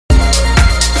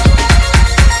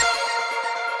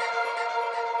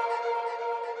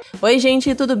Oi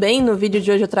gente, tudo bem? No vídeo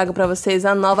de hoje eu trago para vocês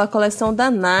a nova coleção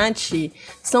da NATI.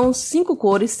 São 5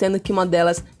 cores, sendo que uma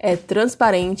delas é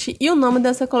transparente e o nome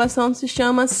dessa coleção se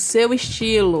chama Seu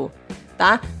Estilo,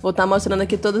 tá? Vou estar mostrando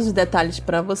aqui todos os detalhes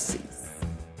para vocês.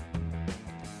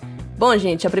 Bom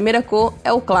gente, a primeira cor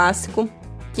é o clássico,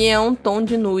 que é um tom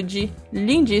de nude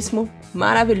lindíssimo,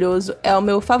 maravilhoso. É o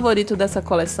meu favorito dessa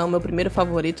coleção, meu primeiro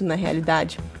favorito na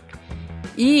realidade.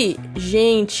 E,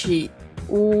 gente,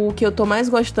 o que eu tô mais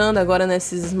gostando agora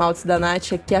nesses esmaltes da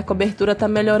NATI é que a cobertura tá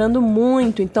melhorando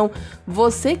muito. Então,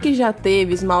 você que já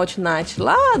teve esmalte NATI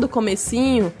lá do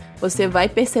comecinho, você vai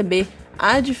perceber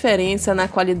a diferença na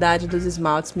qualidade dos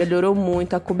esmaltes. Melhorou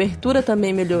muito, a cobertura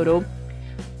também melhorou.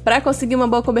 Para conseguir uma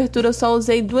boa cobertura, eu só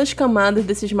usei 2 camadas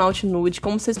desse esmalte nude.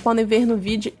 Como vocês podem ver no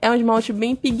vídeo, é um esmalte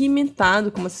bem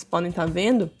pigmentado, como vocês podem estar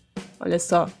vendo. Olha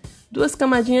só, 2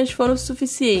 camadinhas foram o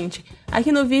suficiente. Aqui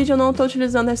no vídeo eu não estou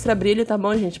utilizando extra brilho, tá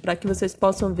bom, gente? Para que vocês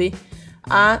possam ver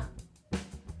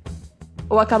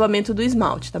o acabamento do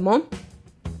esmalte, tá bom?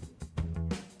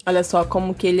 Olha só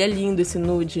como que ele é lindo, esse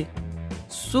nude.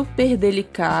 Super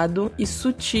delicado e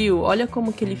sutil. Olha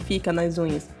como que ele fica nas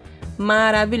unhas.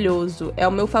 Maravilhoso, é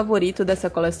o meu favorito dessa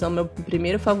coleção, meu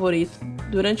primeiro favorito.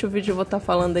 Durante o vídeo eu vou estar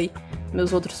falando aí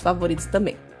meus outros favoritos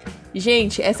também.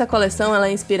 Gente, essa coleção ela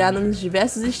é inspirada nos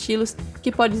diversos estilos que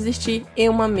pode existir em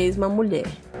uma mesma mulher.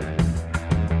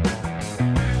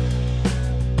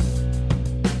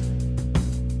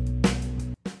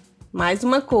 Mais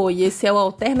uma cor, e esse é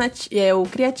o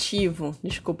criativo.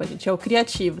 Desculpa, gente, é o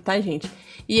criativo, tá, gente?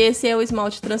 E esse é o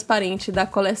esmalte transparente da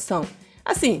coleção.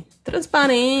 Assim,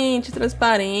 transparente,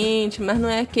 mas não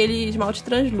é aquele esmalte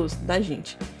translúcido, tá,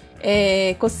 gente?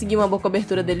 Consegui uma boa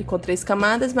cobertura dele com 3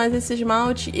 camadas, mas esse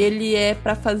esmalte, ele é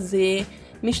pra fazer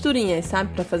misturinhas,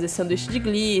 sabe? Pra fazer sanduíche de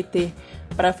glitter,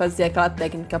 pra fazer aquela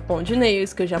técnica pode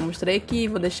nails, que eu já mostrei aqui,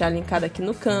 vou deixar linkado aqui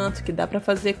no canto, que dá pra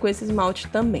fazer com esse esmalte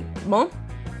também, tá bom?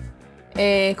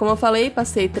 Como eu falei,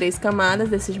 passei 3 camadas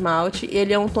desse esmalte,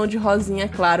 ele é um tom de rosinha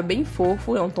claro, bem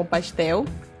fofo, é um tom pastel,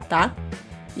 tá?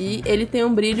 E ele tem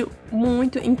um brilho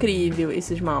muito incrível,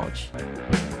 esse esmalte.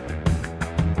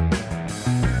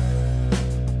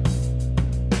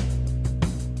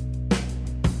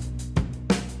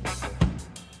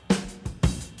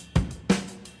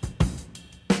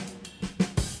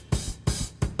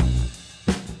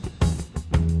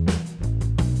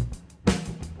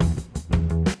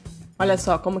 Olha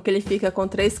só como que ele fica com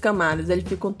 3 camadas. Ele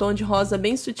fica um tom de rosa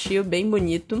bem sutil, bem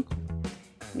bonito.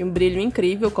 E um brilho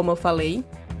incrível, como eu falei.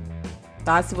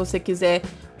 Tá? Se você quiser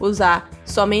usar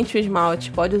somente o esmalte,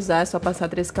 pode usar, é só passar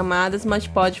 3 camadas, mas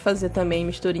pode fazer também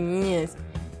misturinhas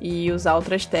e usar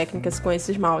outras técnicas com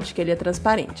esse esmalte, que ele é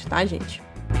transparente, tá, gente?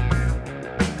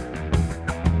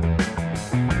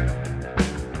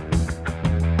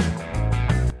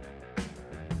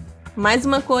 Mais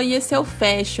uma cor, e esse é o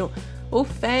Fashion. O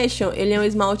Fashion, ele é um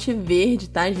esmalte verde,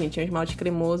 tá, gente? É um esmalte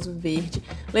cremoso verde.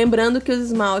 Lembrando que os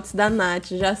esmaltes da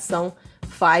NATI já são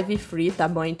 5 free, tá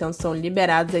bom? Então são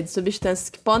liberados aí de substâncias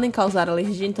que podem causar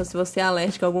alergia. Então se você é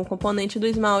alérgico a algum componente do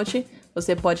esmalte,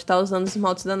 você pode estar usando os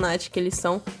esmaltes da NATI, que eles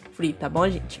são free, tá bom,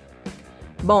 gente?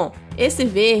 Bom, esse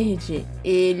verde,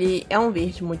 ele é um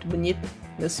verde muito bonito,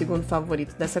 meu segundo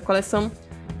favorito dessa coleção.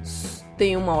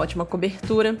 Tem uma ótima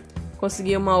cobertura,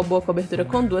 consegui uma boa cobertura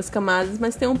com 2 camadas,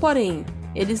 mas tem um porém,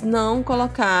 eles não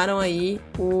colocaram aí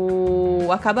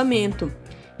o acabamento.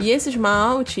 E esse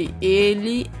esmalte,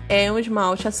 ele é um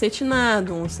esmalte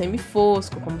acetinado, um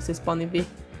semifosco, como vocês podem ver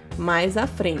mais à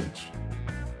frente.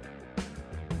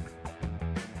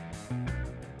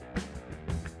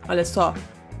 Olha só,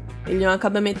 ele é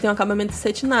tem um acabamento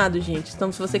acetinado, gente.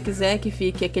 Então, se você quiser que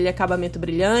fique aquele acabamento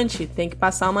brilhante, tem que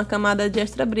passar uma camada de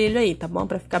extra brilho aí, tá bom?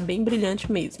 Pra ficar bem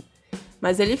brilhante mesmo.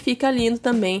 Mas ele fica lindo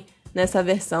também nessa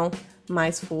versão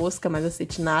mais fosca, mais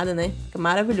acetinada, né? Fica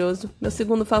maravilhoso. Meu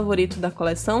segundo favorito da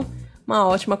coleção. Uma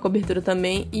ótima cobertura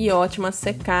também e ótima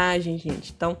secagem,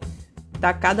 gente. Então,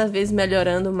 tá cada vez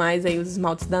melhorando mais aí os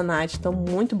esmaltes da NATI. Estão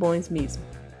muito bons mesmo.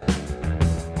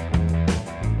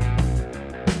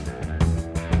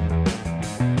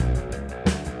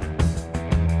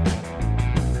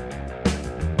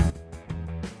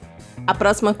 A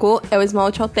próxima cor é o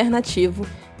esmalte alternativo,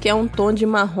 que é um tom de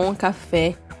marrom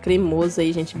café cremoso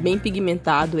aí, gente, bem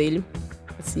pigmentado ele,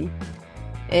 assim.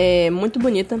 É muito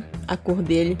bonita a cor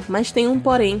dele, mas tem um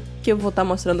porém que eu vou estar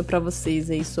mostrando pra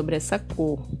vocês aí sobre essa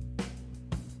cor.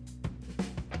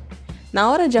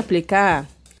 Na hora de aplicar,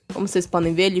 como vocês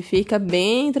podem ver, ele fica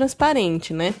bem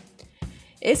transparente, né?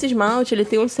 Esse esmalte, ele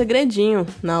tem um segredinho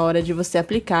na hora de você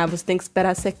aplicar. Você tem que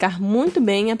esperar secar muito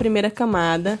bem a primeira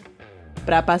camada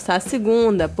para passar a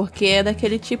segunda, porque é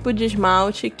daquele tipo de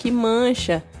esmalte que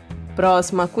mancha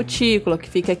próximo à cutícula, que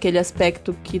fica aquele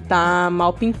aspecto que tá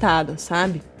mal pintado,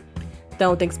 sabe?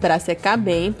 Então tem que esperar secar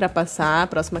bem para passar a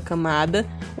próxima camada.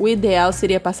 O ideal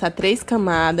seria passar 3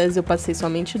 camadas, eu passei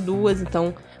somente 2,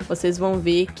 então vocês vão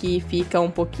ver que fica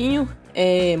um pouquinho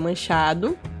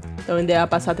manchado. Então o ideal é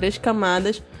passar 3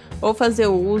 camadas ou fazer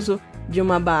o uso de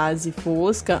uma base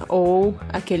fosca ou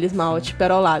aquele esmalte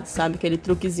perolado, sabe? Aquele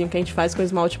truquezinho que a gente faz com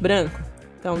esmalte branco.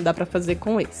 Então dá pra fazer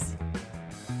com esse.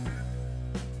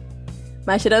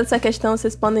 Mas tirando essa questão,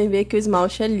 vocês podem ver que o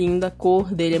esmalte é lindo, a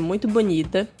cor dele é muito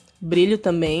bonita, brilho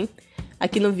também.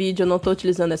 Aqui no vídeo eu não tô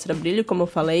utilizando extra brilho, como eu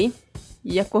falei,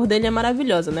 e a cor dele é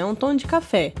maravilhosa, né? É um tom de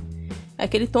café. É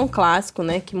aquele tom clássico,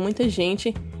 né? Que muita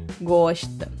gente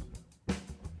gosta.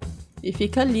 E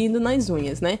fica lindo nas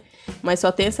unhas, né? Mas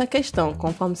só tem essa questão,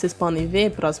 conforme vocês podem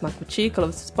ver, próxima à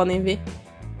cutícula, vocês podem ver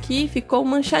que ficou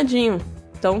manchadinho.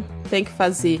 Então tem que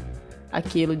fazer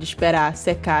aquilo de esperar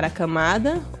secar a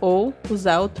camada ou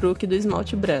usar o truque do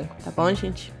esmalte branco, tá bom,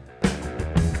 gente?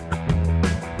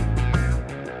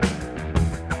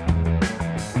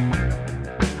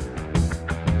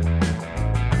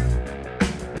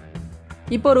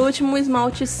 E por último, o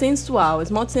esmalte sensual. O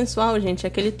esmalte sensual, gente, é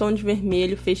aquele tom de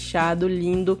vermelho fechado,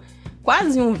 lindo,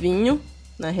 quase um vinho,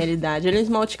 na realidade. Ele é um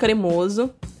esmalte cremoso,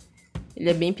 ele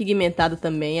é bem pigmentado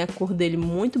também, a cor dele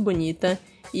muito bonita.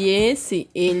 E esse,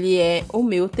 ele é o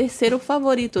meu terceiro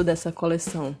favorito dessa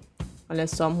coleção. Olha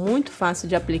só, muito fácil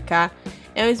de aplicar.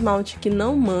 É um esmalte que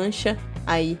não mancha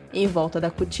aí em volta da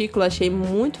cutícula. Achei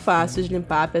muito fácil de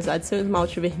limpar, apesar de ser um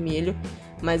esmalte vermelho.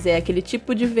 Mas é aquele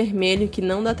tipo de vermelho que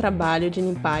não dá trabalho de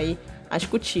limpar aí as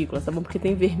cutículas, tá bom? Porque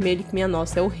tem vermelho que, minha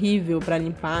nossa, é horrível pra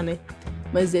limpar, né?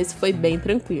 Mas esse foi bem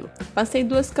tranquilo. Passei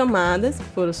 2 camadas, que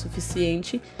foram o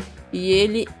suficiente. E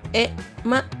ele é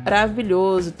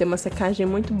maravilhoso, tem uma secagem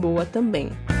muito boa também.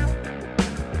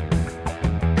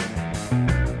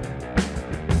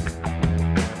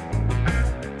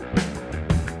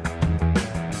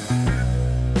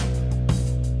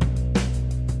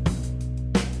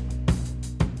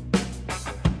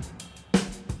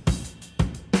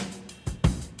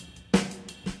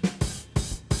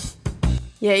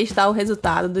 E aí está o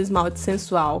resultado do esmalte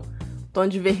sensual. Tom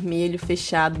de vermelho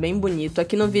fechado, bem bonito.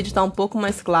 Aqui no vídeo tá um pouco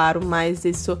mais claro, mas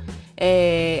isso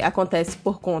acontece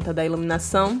por conta da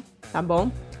iluminação, tá bom?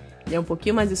 Ele é um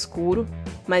pouquinho mais escuro,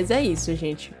 mas é isso,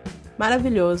 gente.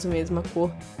 Maravilhoso mesmo a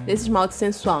cor desse esmalte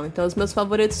sensual. Então os meus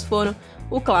favoritos foram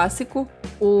o clássico,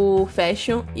 o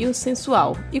fashion e o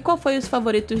sensual. E qual foi os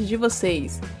favoritos de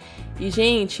vocês? E,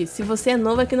 gente, se você é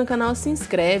novo aqui no canal, se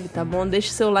inscreve, tá bom? Deixe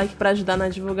seu like para ajudar na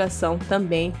divulgação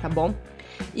também, tá bom?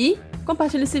 E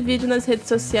compartilhe esse vídeo nas redes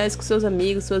sociais com seus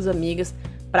amigos, suas amigas,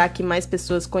 para que mais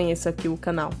pessoas conheçam aqui o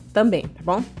canal também, tá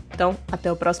bom? Então,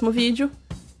 até o próximo vídeo,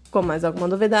 com mais alguma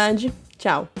novidade.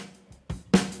 Tchau!